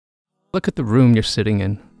Look at the room you're sitting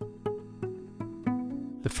in.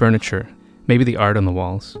 The furniture, maybe the art on the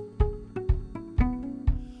walls.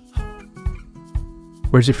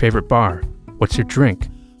 Where's your favorite bar? What's your drink?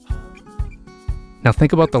 Now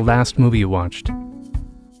think about the last movie you watched.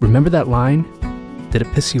 Remember that line? Did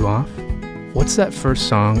it piss you off? What's that first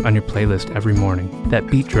song on your playlist every morning? That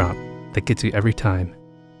beat drop that gets you every time?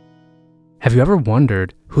 Have you ever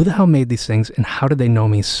wondered who the hell made these things and how did they know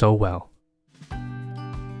me so well?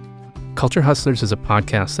 Culture Hustlers is a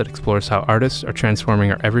podcast that explores how artists are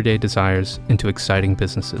transforming our everyday desires into exciting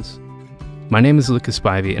businesses. My name is Lucas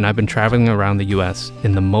Spivey, and I've been traveling around the US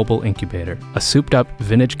in the Mobile Incubator, a souped-up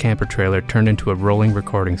vintage camper trailer turned into a rolling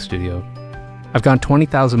recording studio. I've gone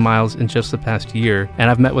 20,000 miles in just the past year,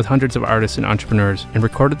 and I've met with hundreds of artists and entrepreneurs and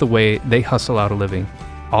recorded the way they hustle out a living,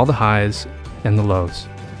 all the highs and the lows.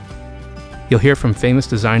 You'll hear from famous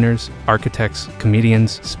designers, architects,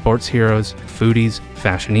 comedians, sports heroes, foodies,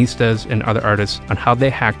 fashionistas, and other artists on how they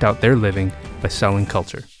hacked out their living by selling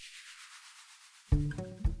culture.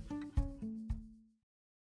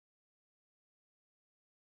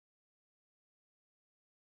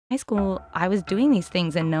 High school, I was doing these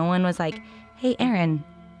things and no one was like, hey, Erin,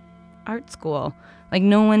 art school. Like,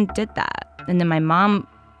 no one did that. And then my mom,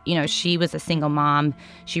 she was a single mom.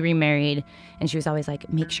 She remarried, and she was always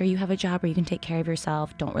like, make sure you have a job where you can take care of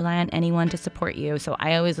yourself. Don't rely on anyone to support you. So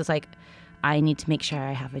I always was like, I need to make sure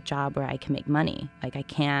I have a job where I can make money. Like, I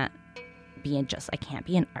can't be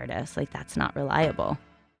an artist. Like, that's not reliable.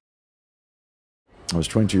 I was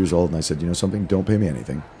 22 years old, and I said, something, don't pay me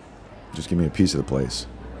anything. Just give me a piece of the place.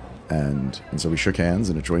 And so we shook hands,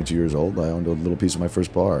 and at 22 years old, I owned a little piece of my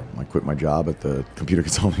first bar. I quit my job at the computer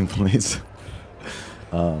consulting place.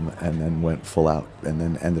 And then went full out, and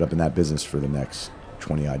then ended up in that business for the next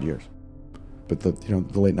 20-odd years. But the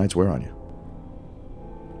late nights wear on you.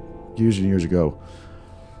 Years and years ago,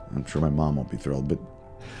 I'm sure my mom won't be thrilled, but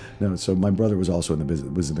no. So my brother was also in the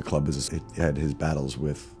business, was in the club business. He had his battles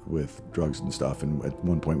with drugs and stuff, and at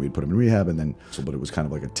one point we'd put him in rehab, and then but it was kind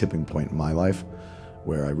of like a tipping point in my life,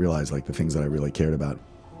 where I realized like the things that I really cared about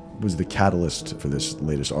was the catalyst for this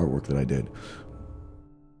latest artwork that I did.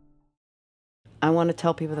 I want to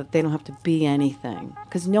tell people that they don't have to be anything,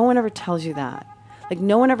 because no one ever tells you that. Like,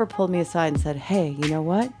 no one ever pulled me aside and said, hey, you know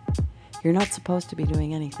what? You're not supposed to be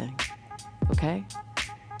doing anything, okay?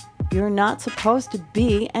 You're not supposed to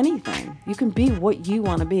be anything. You can be what you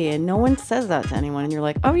want to be, and no one says that to anyone, and you're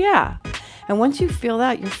like, oh yeah. And once you feel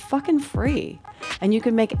that, you're fucking free, and you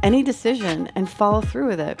can make any decision and follow through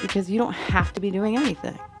with it, because you don't have to be doing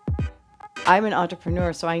anything. I'm an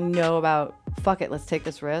entrepreneur, so I know about, fuck it, let's take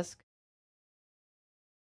this risk.